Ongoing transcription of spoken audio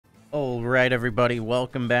Alright everybody,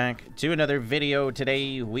 welcome back to another video.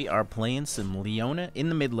 Today we are playing some Leona in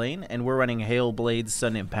the mid lane, and we're running Hail Blade,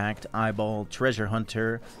 Sun Impact, Eyeball, Treasure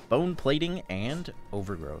Hunter, Bone Plating, and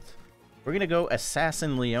Overgrowth. We're gonna go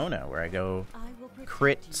Assassin Leona, where I go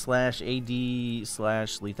crit slash AD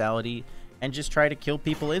slash lethality, and just try to kill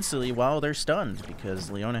people instantly while they're stunned, because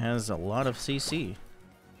Leona has a lot of CC.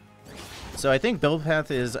 So I think build path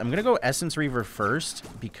is, I'm going to go Essence Reaver first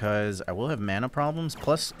because I will have mana problems.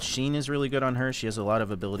 Plus, Sheen is really good on her. She has a lot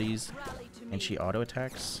of abilities and she auto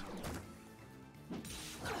attacks.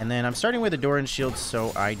 And then I'm starting with a Doran Shield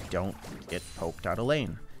so I don't get poked out of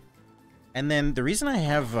lane. And then the reason I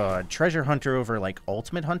have Treasure Hunter over like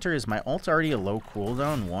Ultimate Hunter is my ult's already a low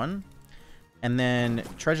cooldown 1. And then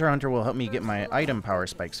Treasure Hunter will help me get my item power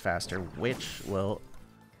spikes faster, which will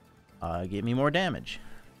give me more damage.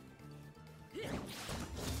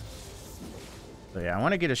 So yeah, I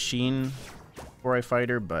want to get a Sheen before I fight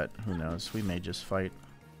her, but who knows? We may just fight.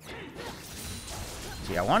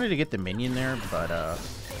 See, I wanted to get the minion there, but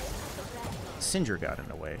Syndra got in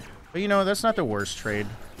the way. But you know, that's not the worst trade.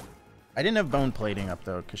 I didn't have Bone Plating up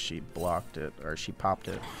though, because she blocked it, or she popped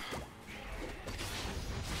it.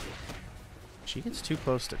 She gets too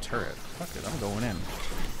close to turret. Fuck it, I'm going in.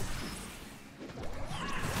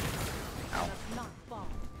 Ow.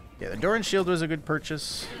 Yeah, the Doran Shield was a good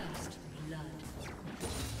purchase.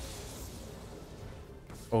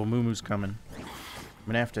 Oh, Mumu's coming. I'm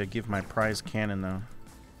gonna have to give my prize cannon though.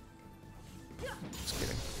 Just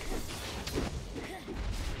kidding.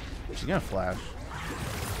 She's gonna flash.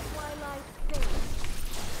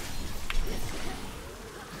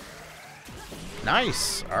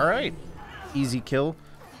 Nice! Alright. Easy kill.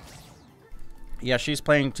 Yeah, she's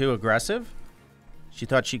playing too aggressive. She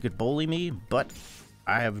thought she could bully me, but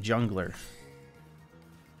I have jungler.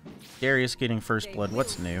 Darius getting first blood.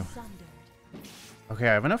 What's new? Okay,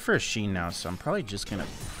 I have enough for a Sheen now, so I'm probably just gonna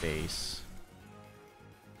base.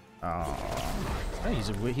 Oh, he's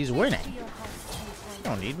winning. You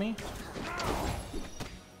don't need me.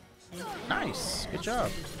 Nice, good job.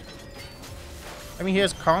 I mean, he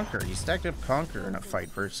has Conquer. He stacked up Conquer in a fight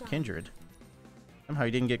versus Kindred. Somehow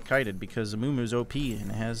he didn't get kited because Amumu's OP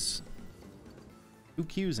and has 2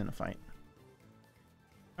 Qs in a fight.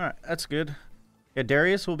 Alright, that's good. Yeah,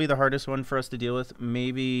 Darius will be the hardest one for us to deal with.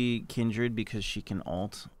 Maybe Kindred because she can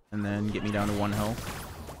ult and then get me down to 1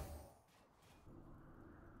 health.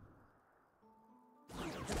 The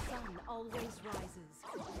sun always rises.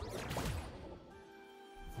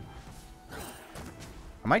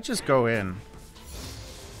 I might just go in.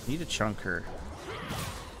 Need to chunk her.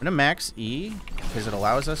 I'm gonna max E because it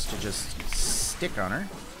allows us to just stick on her.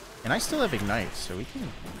 And I still have Ignite, so we can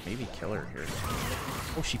maybe kill her here.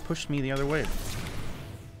 Oh, she pushed me the other way.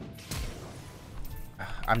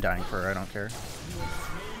 I'm dying for her, I don't care.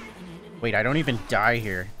 Wait, I don't even die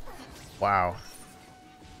here. Wow.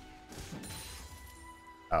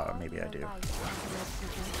 Oh, maybe I do. Yeah,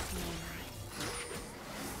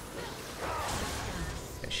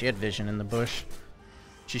 she had vision in the bush.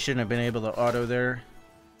 She shouldn't have been able to auto there.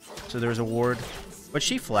 So there was a ward. But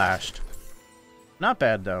she flashed. Not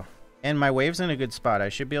bad, though. And my wave's in a good spot. I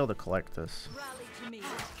should be able to collect this.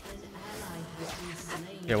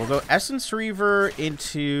 Yeah, we'll go Essence Reaver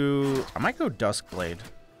into... I might go Duskblade.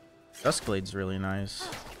 Duskblade's really nice.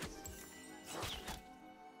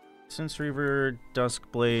 Essence Reaver,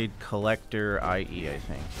 Duskblade, Collector, IE, I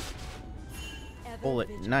think.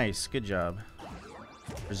 Bullet. Nice. Good job.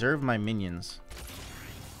 Preserve my minions.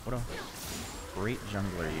 What a great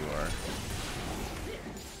jungler you are.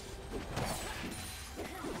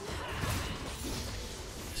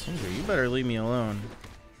 Syndra, you better leave me alone.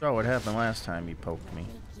 Saw what happened last time you poked me.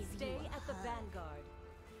 Stay at the vanguard.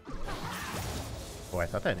 Oh, I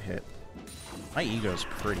thought that hit. My ego's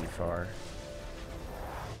pretty far.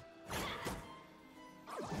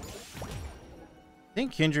 I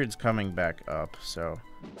think Kindred's coming back up, so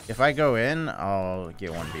if I go in, I'll get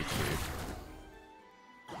 1v2.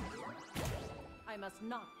 I must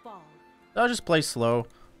not fall. I'll just play slow.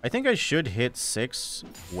 I think I should hit 6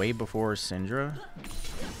 way before Syndra.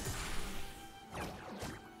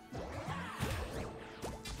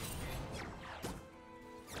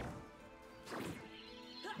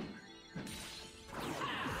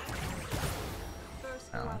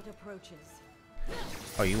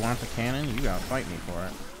 Oh, you want the cannon? You gotta fight me for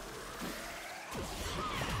it.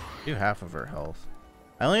 Do half of her health.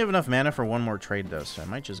 I only have enough mana for 1 more trade though, so I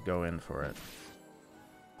might just go in for it.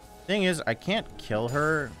 Thing is, I can't kill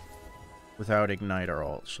her without Ignite or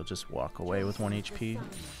ult. She'll just walk away with 1 HP.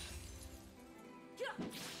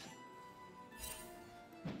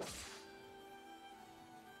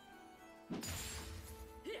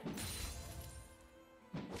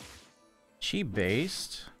 She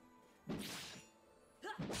based.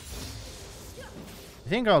 I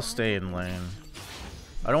think I'll stay in lane.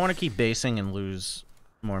 I don't want to keep basing and lose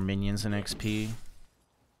more minions and XP.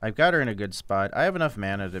 I've got her in a good spot. I have enough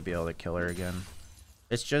mana to be able to kill her again.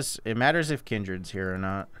 It's just, it matters if Kindred's here or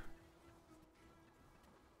not.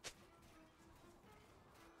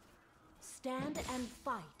 Stand and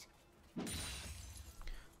fight.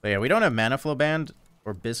 But yeah, we don't have Mana Flow Band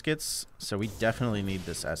or Biscuits, so we definitely need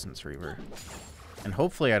this Essence Reaver. And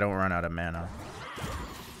hopefully I don't run out of mana.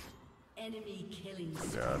 Enemy killing.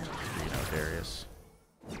 God, Darius.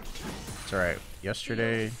 It's alright.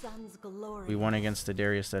 Yesterday, we won against the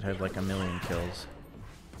Darius that had like 1,000,000 kills.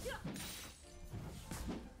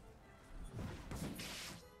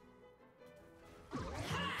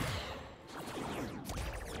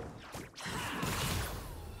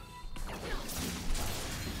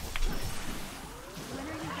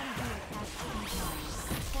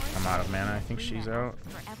 I'm out of mana. I think she's out.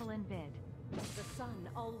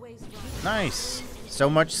 Nice. So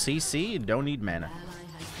much CC. Don't need mana.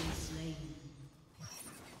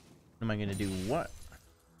 What am I gonna do? What?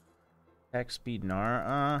 Attack speed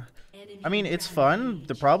Gnar. I mean, it's fun.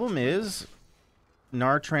 The problem is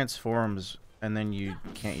Gnar transforms and then you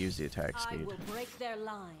can't use the attack speed. I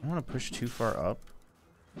don't want to push too far up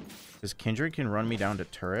because Kindred can run me down to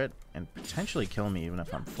turret and potentially kill me even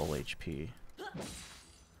if I'm full HP.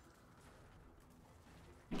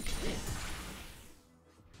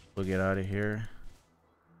 We'll get out of here.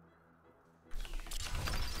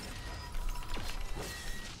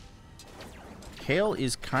 Kale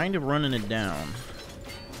is kind of running it down.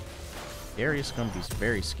 Darius gonna be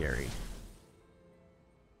very scary.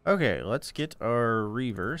 Okay, let's get our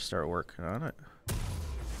Reaver. Start working on it.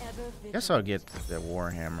 Guess I'll get the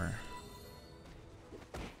Warhammer.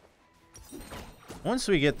 Once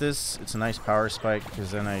we get this, it's a nice power spike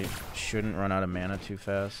because then I shouldn't run out of mana too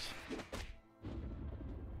fast.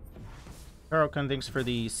 Carlcon, thanks for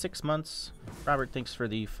the 6 months. Robert, thanks for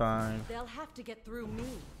the 5. They'll have to get through me.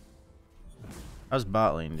 How's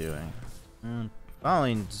bot lane doing? Bot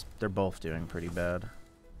lane's, they're both doing pretty bad.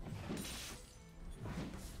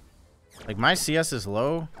 Like, my CS is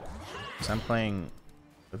low, because I'm playing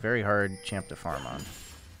a very hard champ to farm on.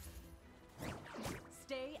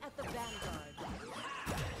 Stay at the vanguard.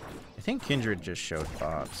 I think Kindred just showed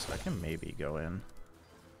bots, so I can maybe go in.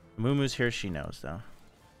 Mumu's here, she knows, though.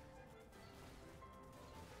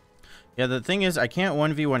 Yeah, the thing is, I can't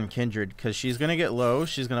 1v1 Kindred, because she's going to get low,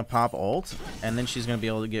 she's going to pop ult, and then she's going to be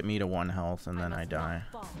able to get me to 1 health, and then I die.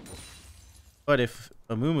 But if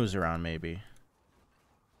Amumu's around, maybe.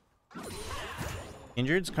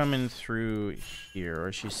 Kindred's coming through here,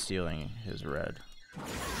 or she's stealing his red.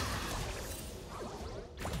 Let's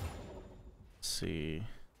see.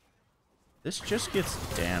 This just gets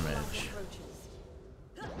damage.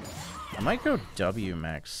 I might go W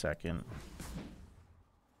max second.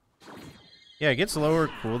 Yeah, it gets lower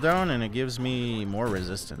cooldown and it gives me more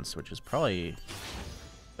resistance, which is probably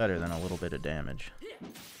better than a little bit of damage.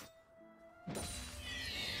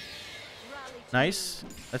 Nice.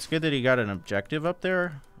 That's good that he got an objective up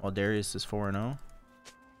there while Darius is 4-0.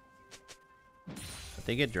 But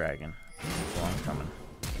they get Dragon. Well, I'm coming.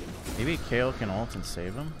 Maybe Kale can ult and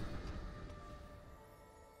save him.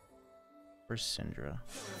 Where's Syndra?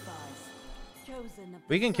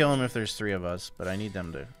 We can kill him if there's 3 of us, but I need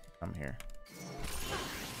them to come here.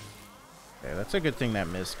 Okay, that's a good thing that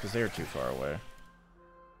missed, because they were too far away.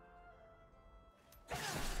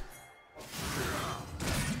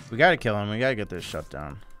 We gotta kill him. We gotta get this shut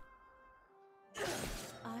down.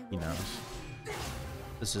 He knows.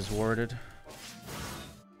 This is warded.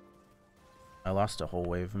 I lost a whole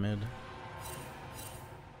wave mid.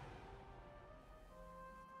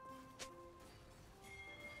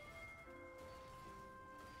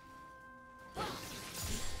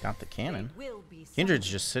 Got the cannon. Kindred's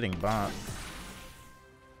just sitting bot.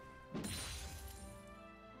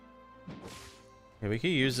 Okay, we could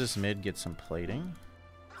use this mid, get some plating.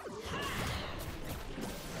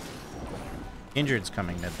 Kindred's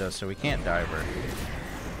coming mid though, so we can't dive her.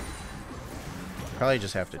 Probably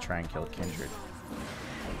just have to try and kill Kindred.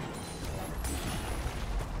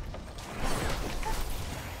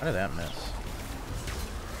 How did that miss?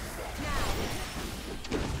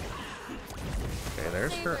 Okay,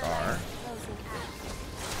 there's her R.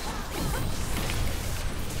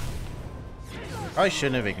 Probably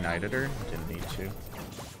shouldn't have ignited her. Didn't need to.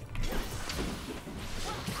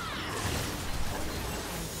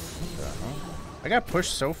 What the hell? I got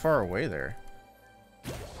pushed so far away there.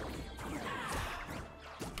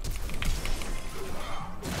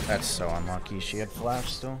 That's so unlucky. She had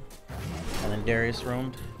flash still. And then Darius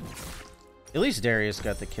roamed. At least Darius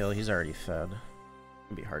got the kill. He's already fed.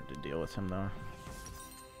 It'd be hard to deal with him though.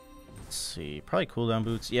 Let's see. Probably cooldown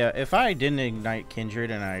boots. Yeah, if I didn't ignite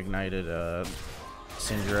Kindred and I ignited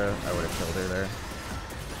Syndra, I would have killed her there.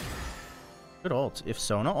 Good ult. If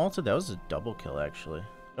Sona ulted, that was a double kill actually.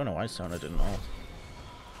 Don't know why Sona didn't ult.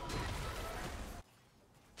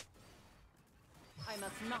 I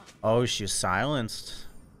must not. Oh, she's silenced.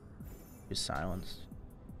 She's silenced.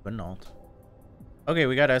 Couldn't ult. Okay,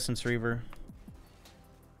 we got Essence Reaver.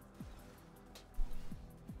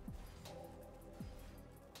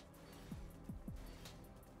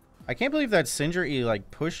 I can't believe that Syndra E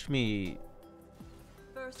like pushed me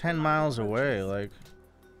 10 miles away. Like,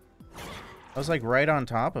 I was like right on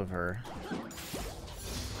top of her.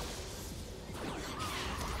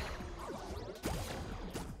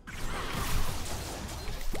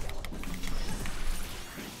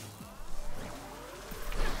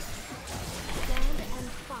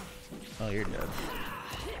 Oh, you're dead.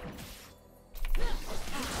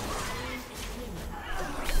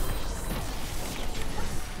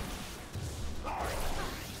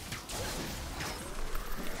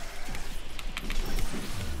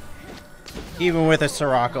 Even with a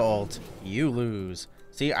Soraka ult, you lose.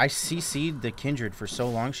 See, I CC'd the Kindred for so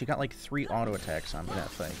long, she got like 3 auto attacks on me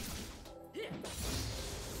that fight.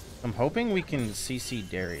 I'm hoping we can CC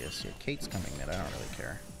Darius here. Kate's coming in, I don't really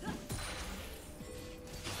care. I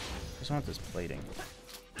just want this plating.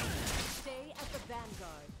 Stay at the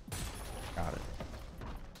vanguard. Got it.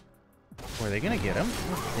 Oh, are they gonna get him?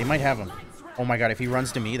 They might have him. Oh my god, if he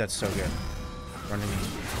runs to me, that's so good. Run to me.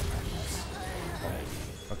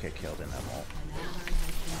 Oh. Okay, killed in that ult.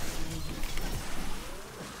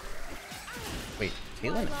 Wait,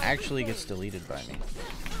 Caitlyn actually gets deleted by me.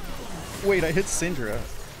 Wait, I hit Syndra.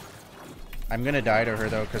 I'm gonna die to her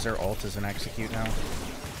though, because her ult is an execute now.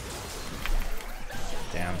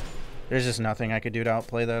 Damn. There's just nothing I could do to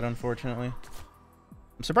outplay that, unfortunately.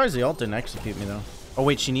 I'm surprised the ult didn't execute me, though. Oh,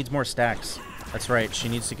 wait, she needs more stacks. That's right, she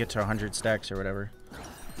needs to get to 100 stacks or whatever.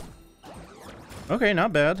 Okay,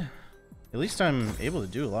 not bad. At least I'm able to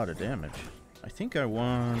do a lot of damage. I think I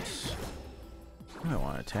want... What do I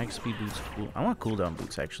want? Attack speed boots. Cool. I want cooldown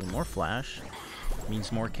boots, actually. More flash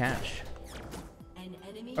means more cash.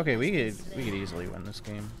 Okay, we could easily win this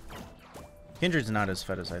game. Kindred's not as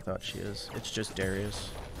fed as I thought she is. It's just Darius.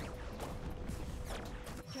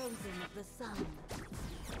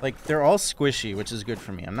 Like, they're all squishy, which is good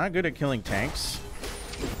for me. I'm not good at killing tanks,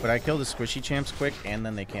 but I kill the squishy champs quick, and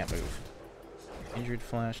then they can't move. Injured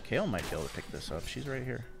flash. Kayle might be able to pick this up. She's right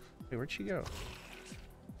here. Wait, where'd she go?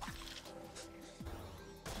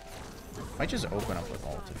 Might just open up with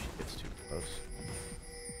ult if she gets too close.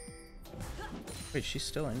 Wait, she's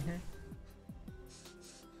still in here?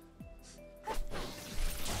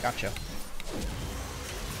 Gotcha.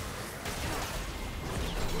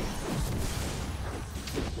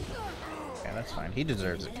 Yeah, that's fine. He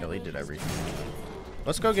deserves a kill. He did everything.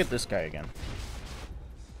 Let's go get this guy again.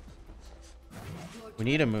 We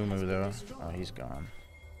need a Mumu though. Oh, he's gone.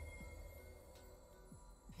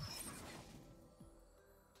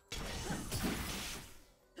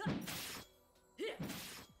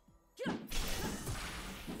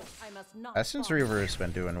 Essence Reaver has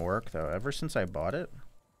been doing work though. Ever since I bought it.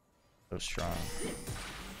 So strong.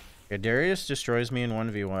 Yeah, Darius destroys me in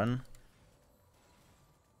 1v1.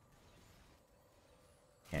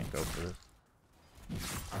 Can't go for it.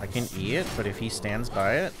 I can E it, but if he stands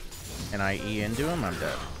by it and I E into him, I'm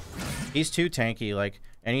dead. He's too tanky, like,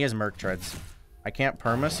 and he has Merc Treads. I can't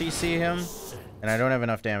perma CC him, and I don't have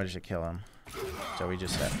enough damage to kill him. So we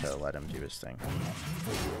just have to let him do his thing.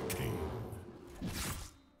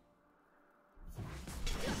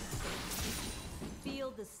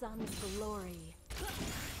 Feel the sun's glory.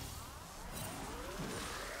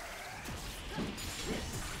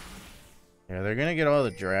 Yeah, they're gonna get all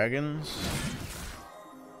the dragons.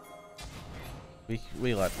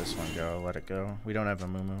 We let this one go. Let it go. We don't have a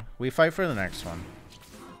Mumu. We fight for the next one.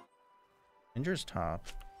 Ninja's top.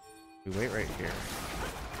 We wait right here.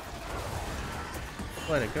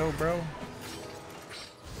 Let it go, bro.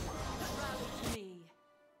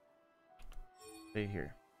 Stay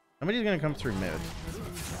here. Somebody's gonna come through mid.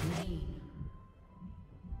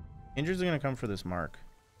 Injured's gonna come for this mark.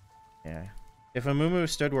 Yeah. If a Mumu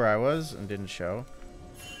stood where I was and didn't show,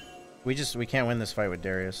 we can't win this fight with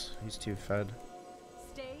Darius. He's too fed.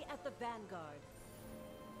 Stay at the vanguard.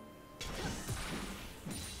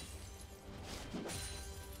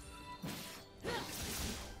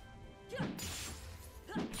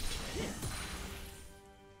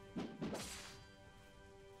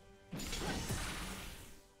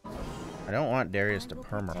 I don't want Darius to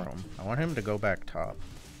perma roam. I want him to go back top.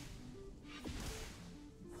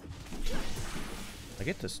 I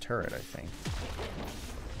get this turret, I think.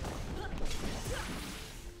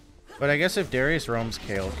 But I guess if Darius roams,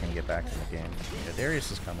 Kale can get back in the game. Yeah, Darius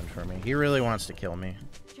is coming for me. He really wants to kill me.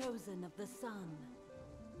 Chosen of the sun.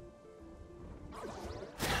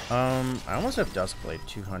 I almost have Duskblade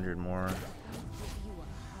 200 more.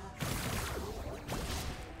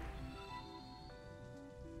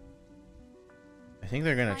 I think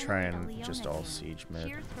they're gonna try and just all siege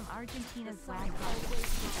mid. From Argentina's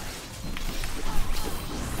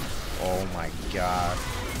Oh my god.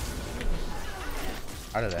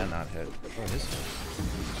 How did that not hit? Oh, this hit.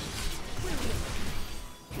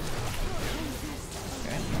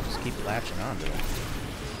 Okay, I'll just keep latching on to it.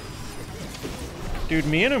 Dude,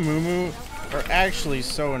 me and Amumu are actually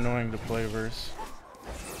so annoying to play versus.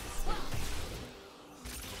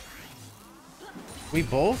 We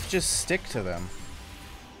both just stick to them.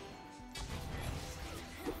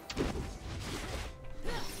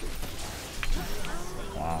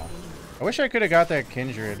 Wow. I wish I could have got that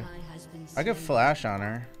Kindred. I could flash on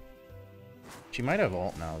her. She might have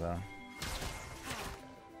ult now, though.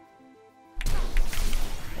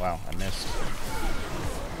 Wow, I missed.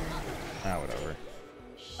 Ah, whatever.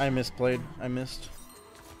 I misplayed. I missed.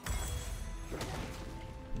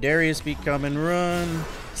 Darius be coming, run.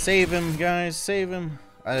 Save him, guys, save him.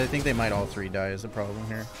 I think they might all three die is the problem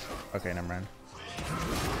here. Okay, never mind.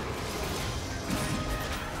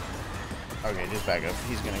 Okay, just back up.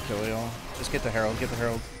 He's gonna kill y'all. Just get the Herald, get the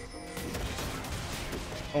Herald.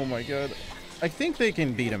 Oh my god. I think they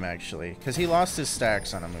can beat him, actually, because he lost his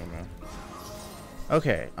stacks on Amumu.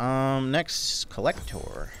 Okay, next,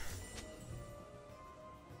 Collector.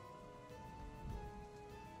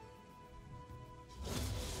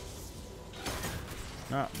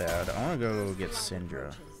 Not bad. I want to go get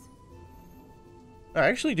Syndra. I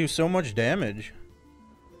actually do so much damage.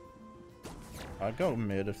 I'd go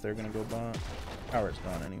mid if they're gonna go bot. Power's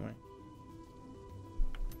gone anyway.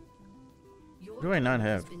 What do I not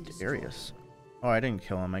have? Darius. Oh, I didn't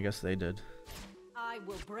kill him. I guess they did. I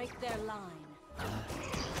will break their line.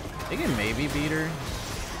 They can maybe beat her.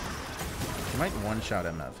 She might one-shot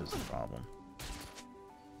MF is the problem.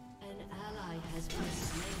 An ally has been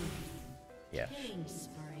slain. Yeah. Killing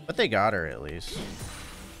spree. But they got her at least.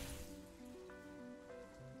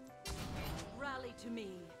 Rally to me.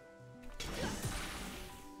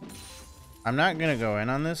 I'm not gonna go in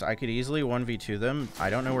on this. I could easily 1v2 them. I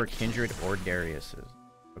don't know where Kindred or Darius is.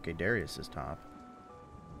 Okay, Darius is top.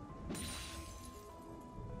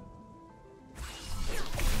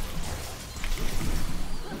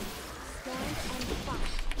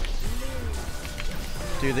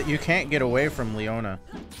 Dude, that you can't get away from Leona.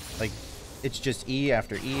 Like, it's just E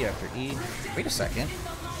after E after E. Wait a second.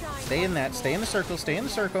 Stay in that. Stay in the circle. Stay in the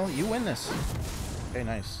circle. You win this. Okay,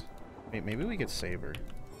 nice. Wait, maybe we could save her.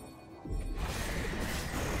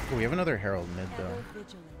 Oh, we have another Herald mid, though.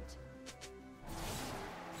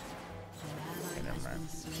 Okay, never mind.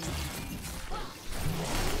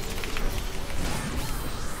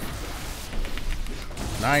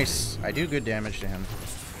 Nice. I do good damage to him.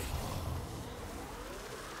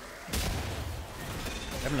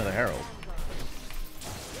 I have another Herald.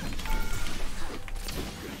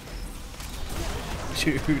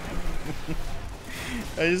 Dude.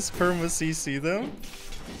 I just perma-CC them.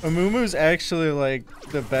 Amumu's actually like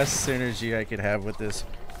the best synergy I could have with this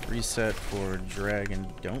reset for Dragon.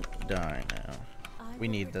 Don't die now. We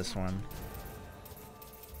need this one.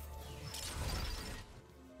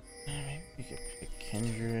 Maybe we could pick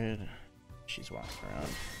Kindred. She's walking around.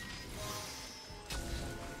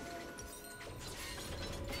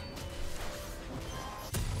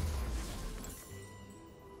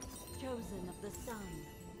 Chosen of the sun.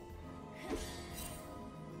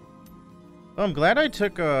 Well, I'm glad I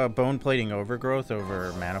took Bone Plating Overgrowth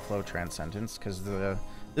over Mana Flow Transcendence, because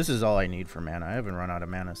this is all I need for mana. I haven't run out of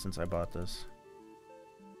mana since I bought this.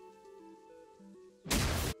 I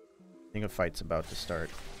think a fight's about to start.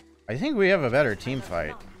 I think we have a better team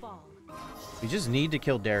fight. We just need to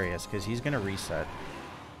kill Darius, because he's going to reset.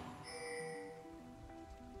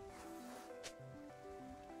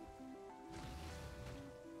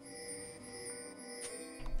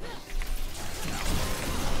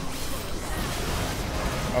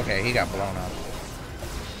 Okay, he got blown up.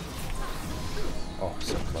 Oh,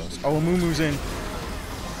 so close. Oh, Amumu's in.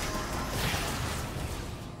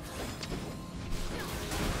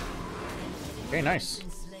 Okay, nice.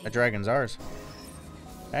 That dragon's ours.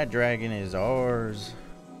 That dragon is ours.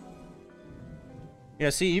 Yeah,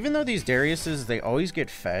 see, even though these Dariuses, they always get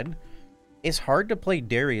fed, it's hard to play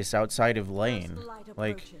Darius outside of lane.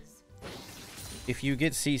 Like, if you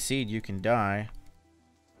get CC'd, you can die.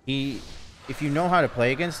 if you know how to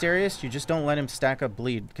play against Darius, you just don't let him stack up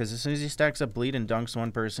bleed, because as soon as he stacks up bleed and dunks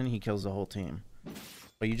one person, he kills the whole team.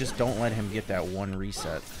 But you just don't let him get that one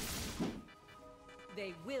reset.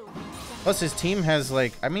 They will be Plus his team has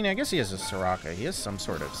like, I mean, I guess he has a Soraka. He has some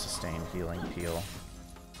sort of sustained healing peel.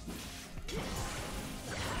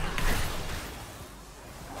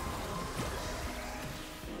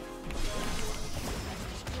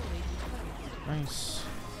 Nice.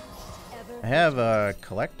 I have a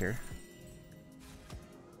collector.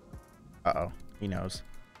 Uh-oh, he knows.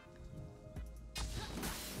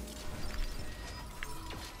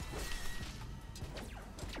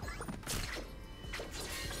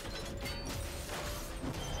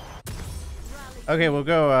 Okay, we'll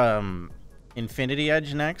go Infinity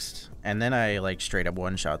Edge next, and then I like straight up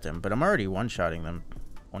one-shot them, but I'm already one-shotting them.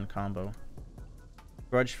 One combo.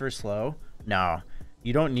 Grudge for slow? No.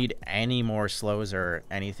 You don't need any more slows or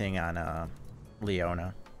anything on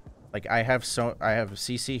Leona. Like I have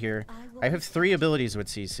CC here. I have 3 abilities with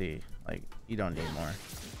CC. Like you don't need more.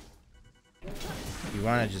 You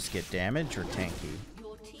want to just get damage or tanky?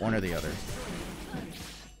 One or the other.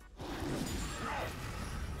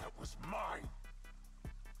 That was mine.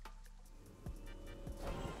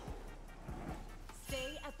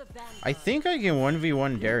 Stay at the vanguard. I think I can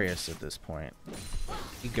 1v1 Darius at this point.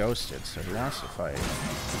 He ghosted, so he wants to fight.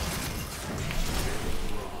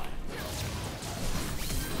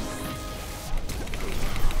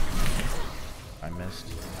 I missed.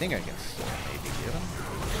 I think I can still maybe get him.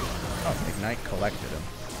 Oh, Ignite collected him.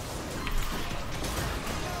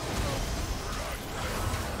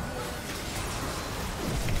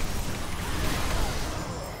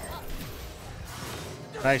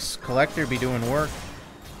 Nice. Collector be doing work.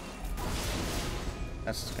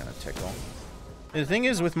 That's gonna tickle. The thing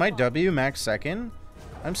is, with my W max second,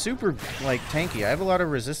 I'm super, like, tanky. I have a lot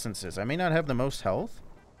of resistances. I may not have the most health,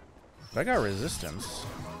 but I got resistance.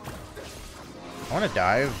 I want to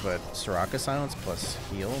dive, but Soraka Silence plus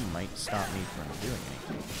heal might stop me from doing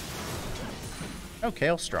anything. Oh,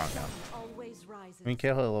 Kale's strong now. Always rises. I mean,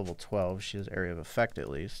 Kale at level 12. She has area of effect at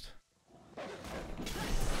least.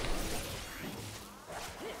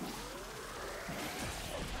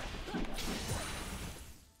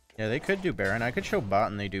 Yeah, they could do Baron. I could show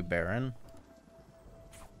bot and they do Baron.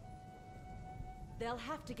 They'll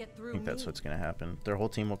have to get through. I think that's what's gonna happen. Their whole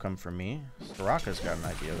team will come for me. Soraka's got an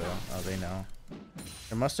idea though. Oh, they know.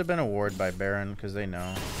 There must have been a ward by Baron because they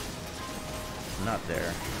know. I'm not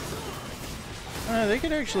there. They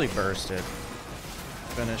could actually burst it.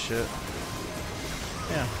 Finish it.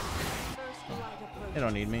 Yeah. They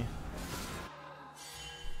don't need me.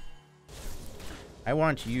 I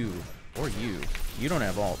want you. Or you. You don't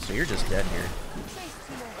have ult, so you're just dead here.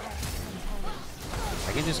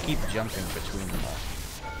 I can just keep jumping between them all.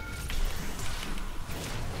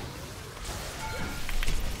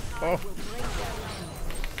 Oh.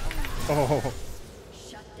 Oh.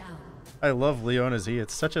 Shut down. I love Leona's E.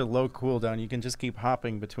 It's such a low cooldown. You can just keep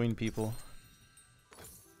hopping between people.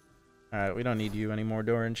 Alright, we don't need you anymore,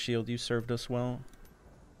 Doran Shield. You served us well.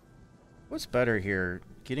 What's better here?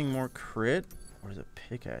 Getting more crit or the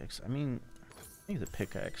pickaxe? I mean, I think the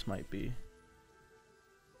pickaxe might be.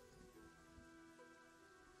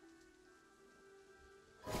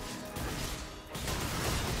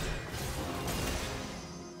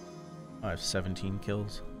 I have 17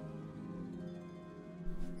 kills.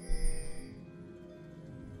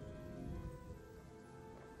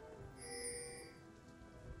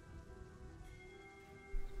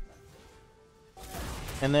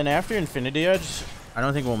 And then after Infinity Edge, I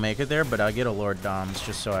don't think we'll make it there, but I'll get a Lord Doms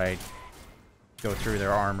just so I go through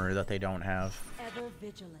their armor that they don't have. Ever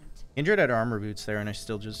vigilant. Indrid had armor boots there and I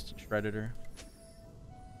still just shredded her.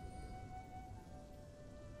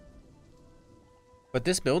 But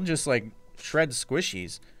this build just like shreds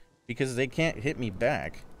squishies because they can't hit me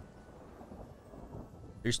back.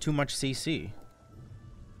 There's too much CC.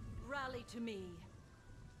 Rally to me.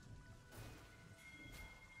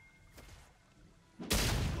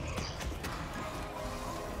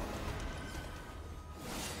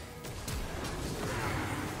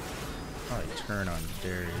 Probably turn on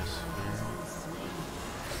Darius.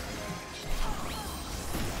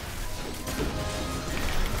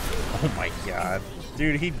 Oh my god.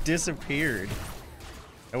 Dude, he disappeared.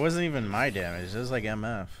 It wasn't even my damage. It was like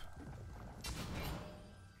MF.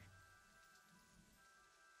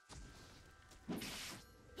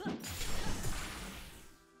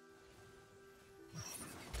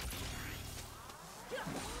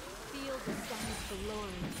 Feel the sun's glory.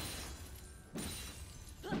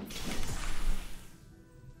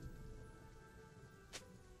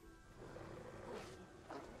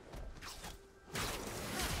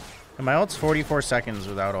 And my ult's 44 seconds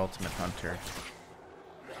without Ultimate Hunter.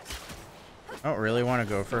 I don't really want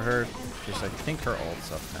to go for her, because I think her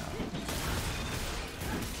ult's up now.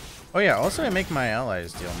 Oh yeah, also I make my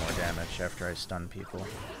allies deal more damage after I stun people.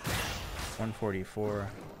 144.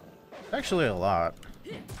 Actually a lot.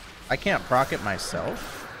 I can't proc it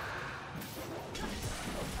myself,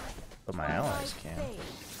 but my allies can.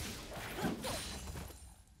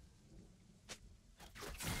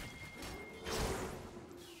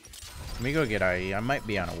 Let me go get IE. I might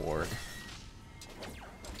be on a ward.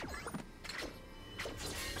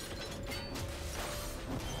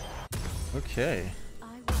 Okay. I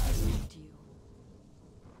will protect you.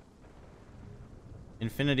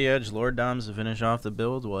 Infinity Edge, Lord Doms to finish off the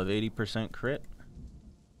build. We'll have 80% crit.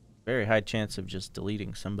 Very high chance of just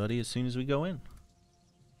deleting somebody as soon as we go in.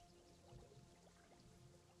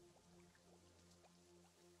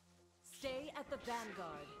 Stay at the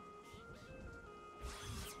vanguard.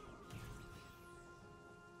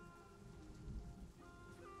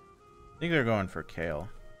 I think they're going for Kale.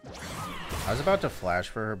 I was about to flash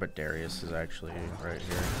for her, but Darius is actually right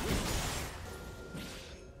here.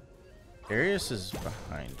 Darius is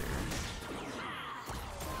behind her.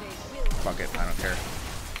 Fuck it, I don't care.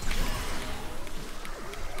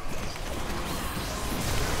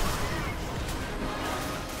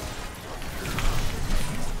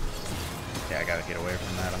 Yeah, I gotta get away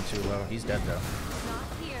from that. I'm too low. He's dead though. Not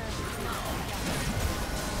here.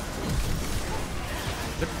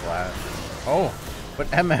 Good flash. Oh, but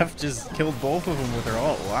MF just killed both of them with her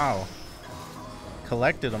ult. Wow.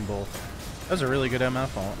 Collected them both. That was a really good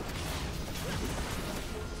MF ult.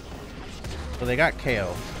 Well, they got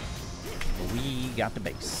KO. But we got the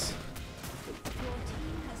base.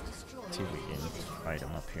 Let's see if we can fight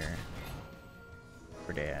him up here.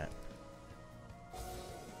 Where they at?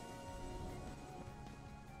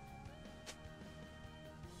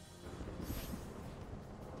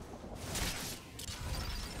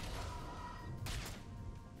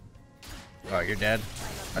 Oh, you're dead.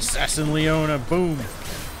 Assassin Leona, boom.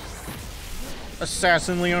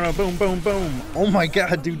 Assassin Leona, boom, boom, boom. Oh my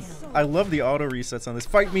god, dude. I love the auto resets on this.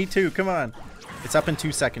 Fight me too, come on. It's up in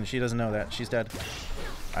 2 seconds. She doesn't know that. She's dead.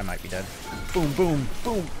 I might be dead. Boom, boom,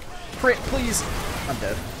 boom. Crit, please. I'm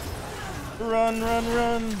dead. Run, run,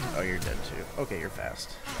 run. Oh, you're dead too. Okay, you're fast.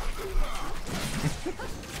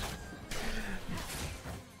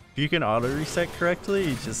 If you can auto reset correctly,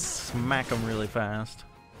 you just smack them really fast.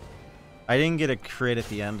 I didn't get a crit at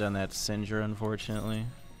the end on that Syndra, unfortunately.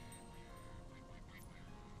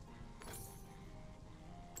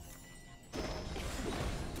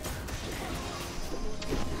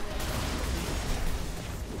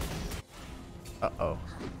 Uh-oh.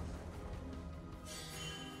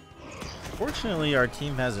 Fortunately, our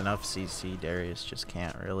team has enough CC. Darius just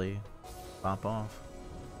can't really pop off.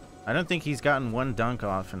 I don't think he's gotten one dunk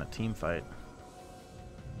off in a team fight.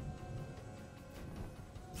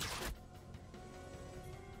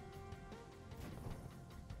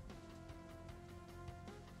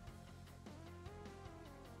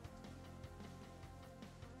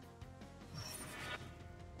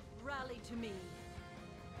 Rally to me.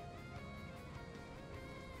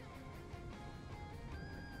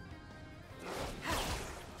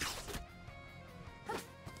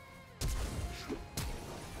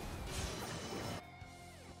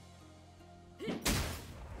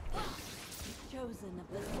 Chosen of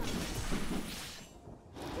the sun.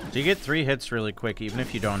 So you get 3 hits really quick, even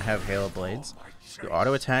if you don't have Hail Blades. You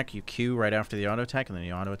auto attack, you Q right after the auto attack, and then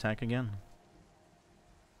you auto attack again.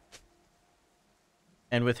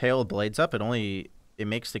 And with Hail Blades up, it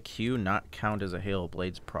makes the Q not count as a Hail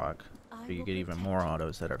Blades proc. So you get even more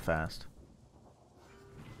autos that are fast.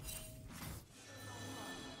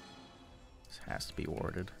 This has to be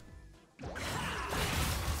warded.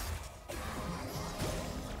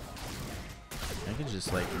 I could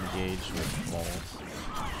just like engage with moles.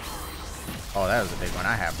 Oh, that was a big one.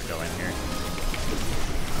 I have to go in here.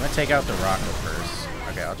 I'm gonna take out the rocket first.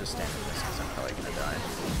 Okay, I'll just stand in this because I'm probably gonna die.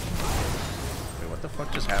 Wait, what the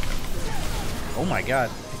fuck just happened? Oh my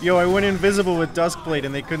god. Yo, I went invisible with Duskblade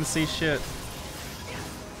and they couldn't see shit.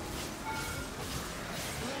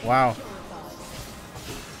 Wow.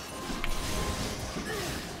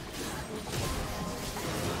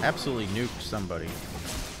 Absolutely nuked somebody.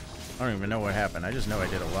 I don't even know what happened. I just know I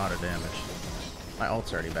did a lot of damage. My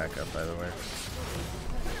ult's already back up, by the way.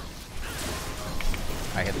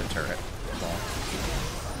 I hit the turret. Well,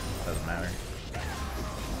 doesn't matter.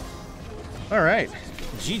 Alright.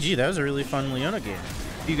 GG, that was a really fun Leona game.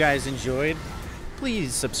 If you guys enjoyed,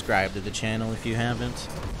 please subscribe to the channel if you haven't.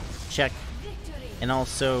 Check. And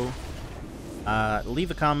also, leave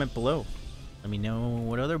a comment below. Let me know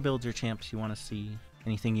what other builds or champs you want to see.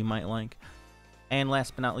 Anything you might like. And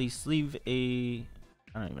last but not least, leave a...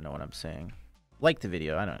 I don't even know what I'm saying. Like the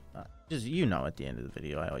video. I don't... just, you know, at the end of the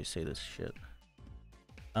video, I always say this shit.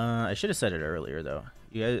 I should have said it earlier, though.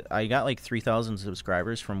 You guys, I got like 3,000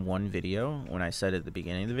 subscribers from one video when I said it at the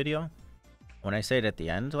beginning of the video. When I say it at the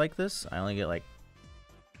end like this, I only get like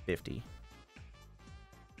 50.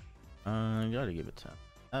 Gotta give it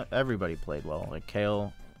 10. Everybody played well. Like,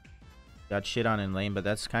 Kale got shit on in lane, but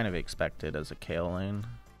that's kind of expected as a Kale lane.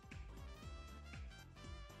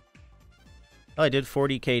 Oh, I did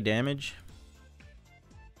 40k damage.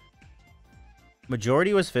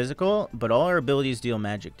 Majority was physical, but all our abilities deal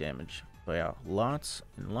magic damage. But yeah, lots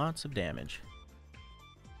and lots of damage.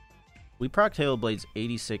 We procced Hail Blade's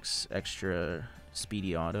 86 extra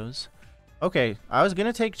speedy autos. Okay, I was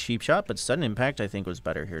gonna take Cheap Shot, but Sudden Impact I think was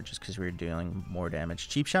better here just because we were dealing more damage.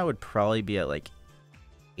 Cheap Shot would probably be at like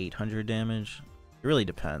 800 damage. It really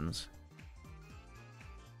depends.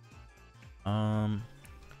 Yeah,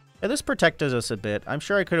 this protected us a bit. I'm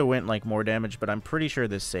sure I could have went like more damage, but I'm pretty sure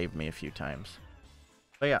this saved me a few times.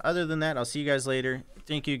 But yeah, other than that, I'll see you guys later.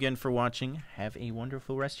 Thank you again for watching. Have a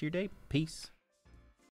wonderful rest of your day. Peace.